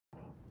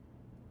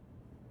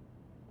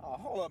Oh,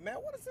 hold up, man.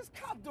 What is this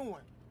cop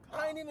doing?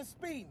 I ain't even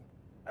speeding.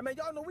 I mean,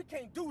 y'all know we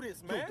can't do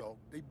this, man. Yo, dog,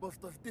 they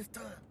bust us this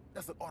time.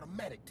 That's an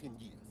automatic 10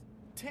 years.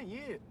 10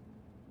 years?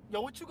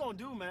 Yo, what you gonna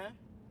do, man?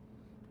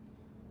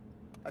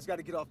 I just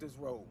gotta get off this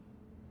road.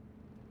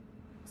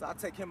 So I'll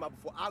take him out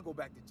before I go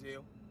back to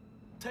jail.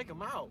 Take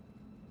him out?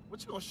 What,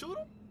 you gonna shoot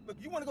him? Look,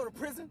 you wanna go to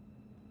prison?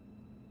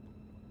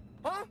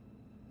 Huh?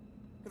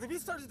 Because if he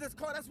searches this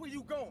car, that's where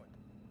you going.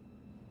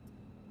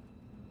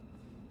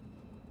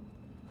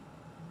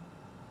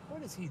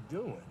 What is he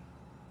doing?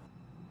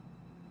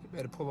 You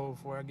better pull over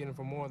before I get him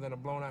for more than a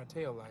blown out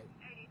tail light.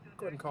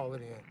 Go ahead and call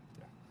it in.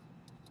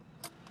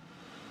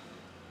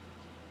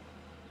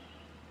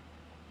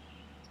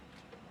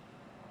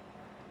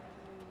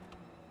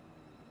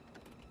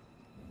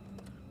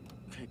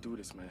 Can't do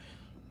this, man.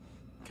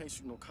 Can't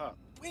shoot no cop.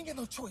 We ain't got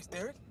no choice,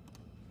 Derek.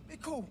 Be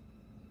cool.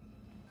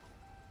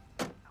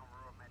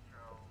 Rural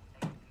Metro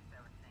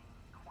 8217,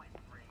 Quint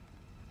 3.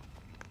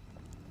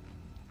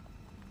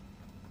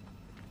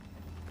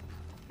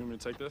 You want me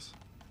to take this?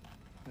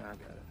 Nah, I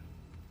got it.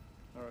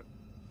 All right.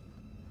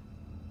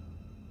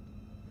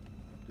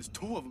 There's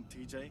two of them,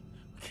 TJ.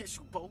 We can't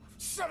shoot both.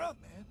 Shut up,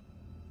 man.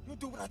 You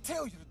do what I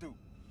tell you to do.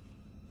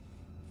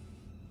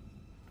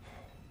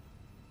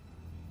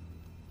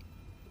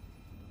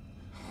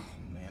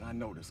 Man, I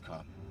know this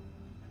cop.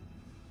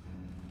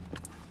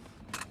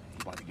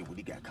 He about to get what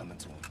he got coming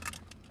to him.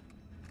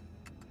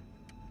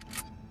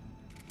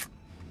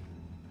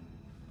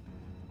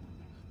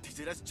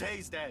 TJ, that's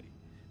Jay's daddy.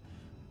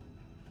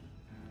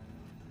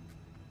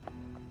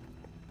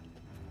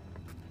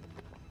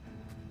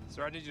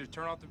 Sir, I need you to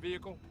turn off the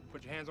vehicle,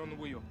 put your hands on the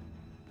wheel.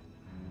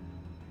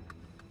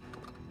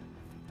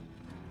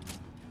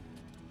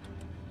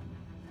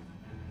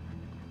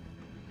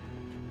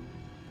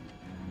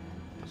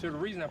 So the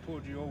reason I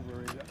pulled you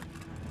over is...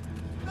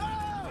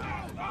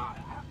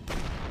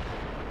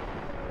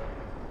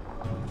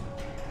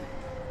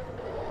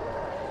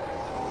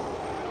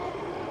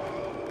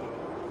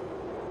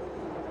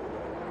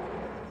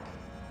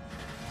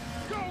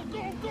 Go,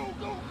 go, go,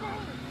 go, go!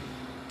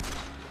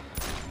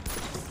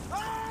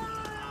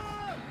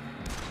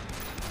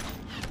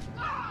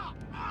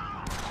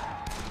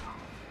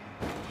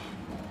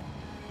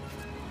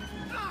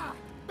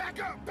 Back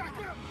up! Back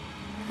up!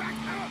 Back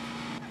up!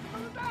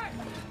 Coming back!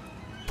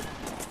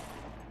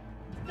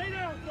 Stay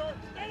down, sir!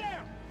 Stay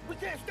down! We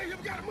can't stay here.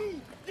 We gotta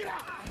move! Get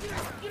out! Get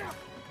out! Get out!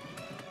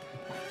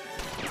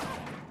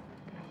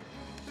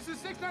 This is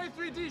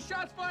 693D,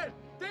 shots fired!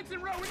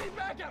 Dixon Road, we need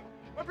backup!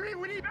 Repeat,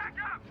 we need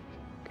backup!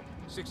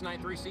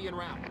 693C en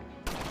route.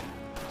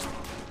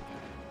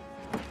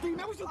 D,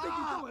 man, what you think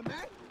you doing,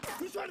 man?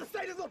 You trying to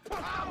say this little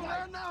punk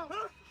right now?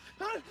 Huh?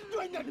 Huh?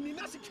 You ain't nothing to me,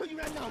 man. I should kill you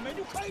right now, man.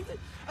 You crazy?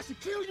 I should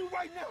kill you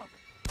right now.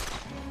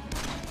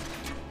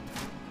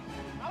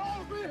 I don't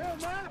want to be here,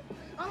 man.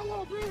 I don't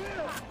want to be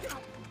here.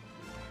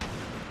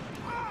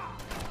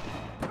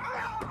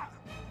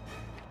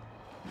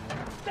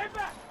 Stay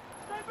back!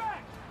 Stay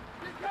back!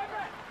 Stay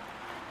back!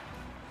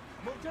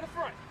 Move to the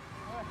front.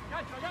 All right,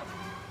 got you, I got you.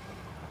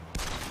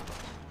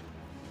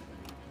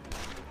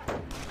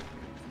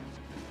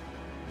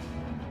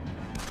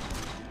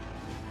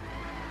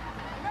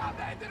 Out,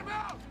 man, get him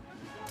out!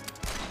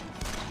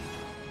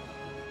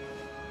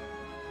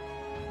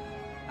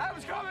 I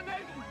was coming,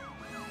 Nathan!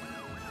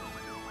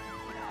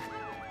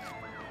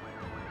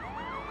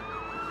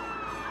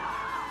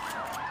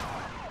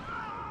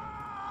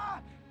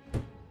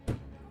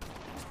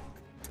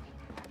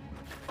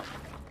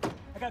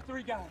 I got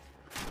 3 guys.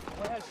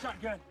 One has a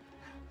shotgun,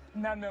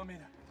 9mm.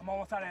 I'm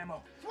almost out of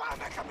ammo. Twan,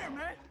 man, come here,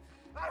 man.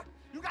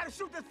 You gotta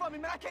shoot this for me,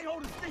 man. I can't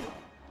hold it still.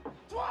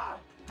 Twan,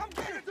 come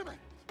get it to me.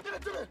 Get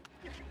it to me.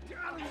 Get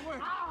out of the way.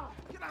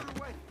 Get out of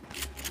the way.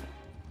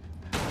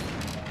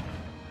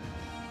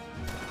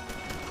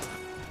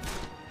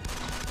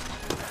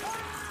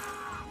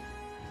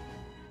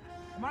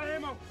 I'm out of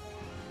ammo.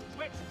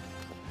 Switch.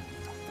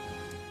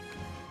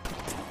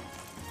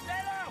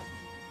 Stay down!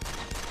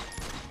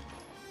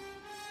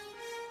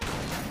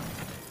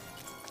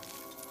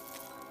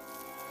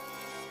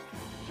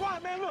 Twan,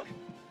 man, look.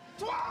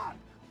 Twan!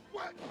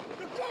 What?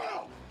 The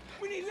girl!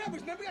 We need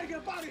leverage, man. We gotta get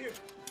up out of here.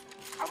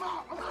 I'm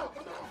out.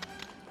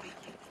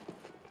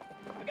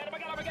 I got him, I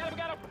got him, I got him, I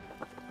got him!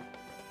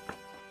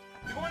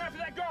 You're going after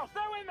that girl.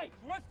 Stay with me!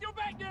 One's still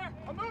back there!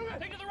 I'm moving!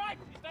 Take to the right!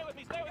 Stay with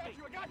me, stay with me!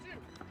 I got you!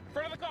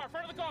 Front of the car,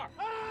 front of the car!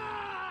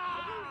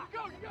 Ah! You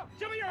go!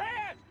 Show me your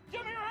hands!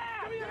 Show me your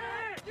hands! Show me your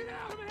hands! Get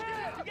out! Show me your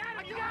hands! You got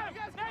him, you got him!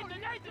 Nathan,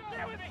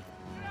 stay with me!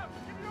 Get out!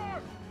 Give me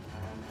yours!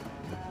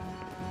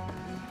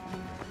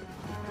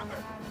 Come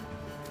here!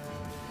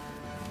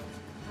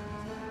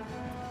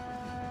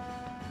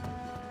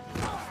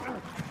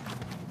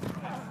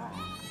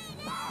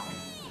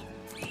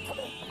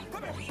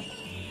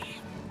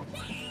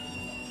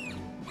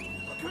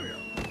 Come here.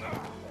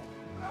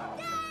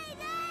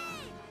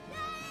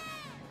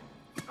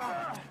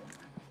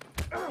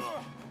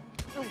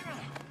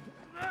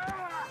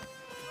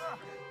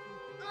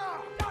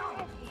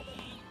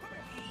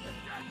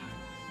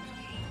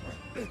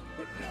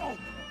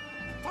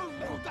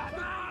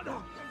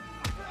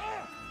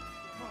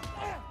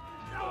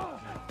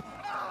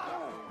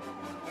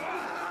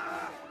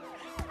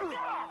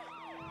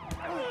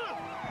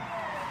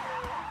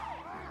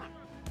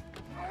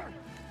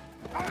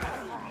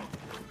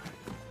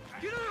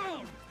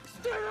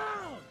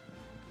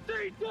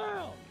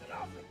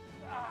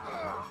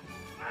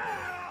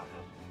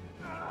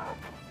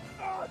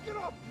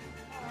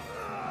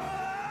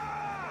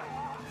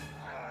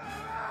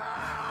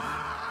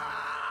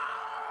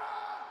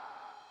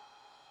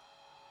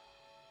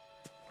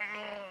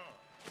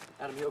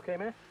 Adam, you okay,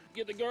 man?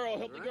 Get the girl,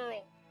 help the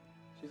girl.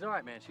 She's all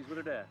right, man. She's with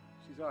her dad.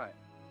 She's all right.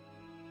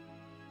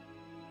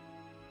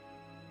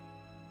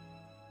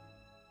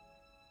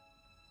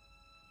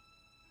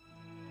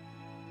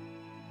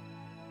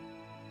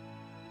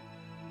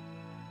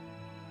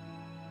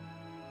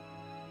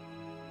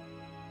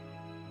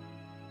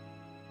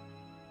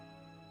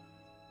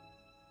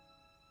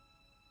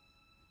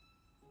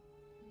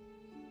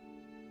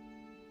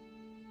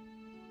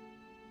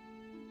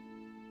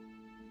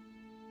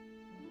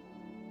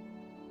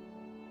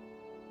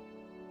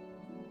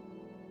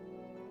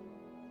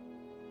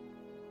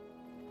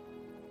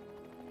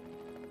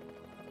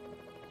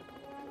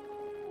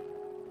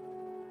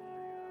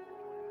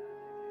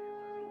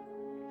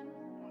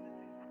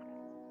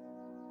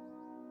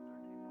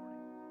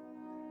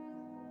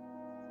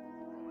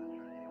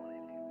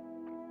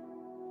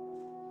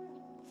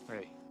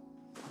 Hey,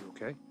 you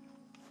okay?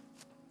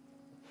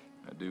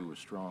 That dude was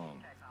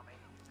strong.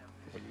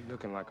 Well, you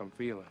looking like I'm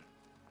feeling.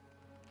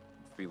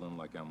 Feeling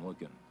like I'm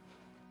looking.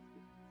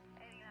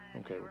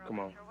 Okay, well, come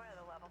on.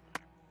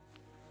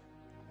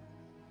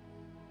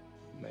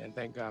 Man,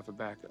 thank God for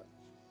backup.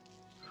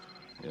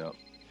 Yep.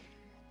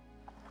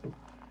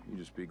 You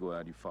just be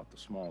glad you fought the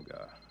small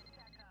guy.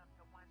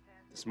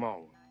 The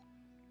small one.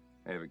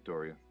 Hey,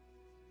 Victoria.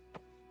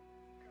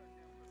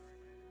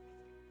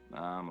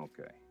 I'm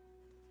okay.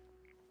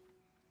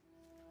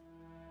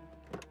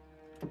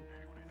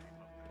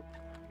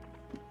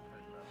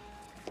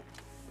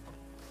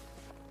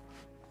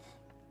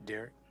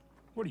 Derek,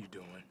 what are you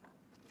doing?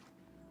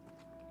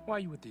 Why are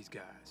you with these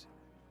guys?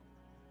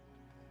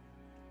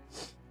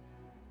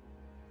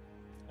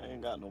 I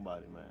ain't got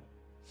nobody, man.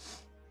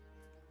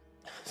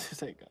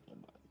 Just ain't got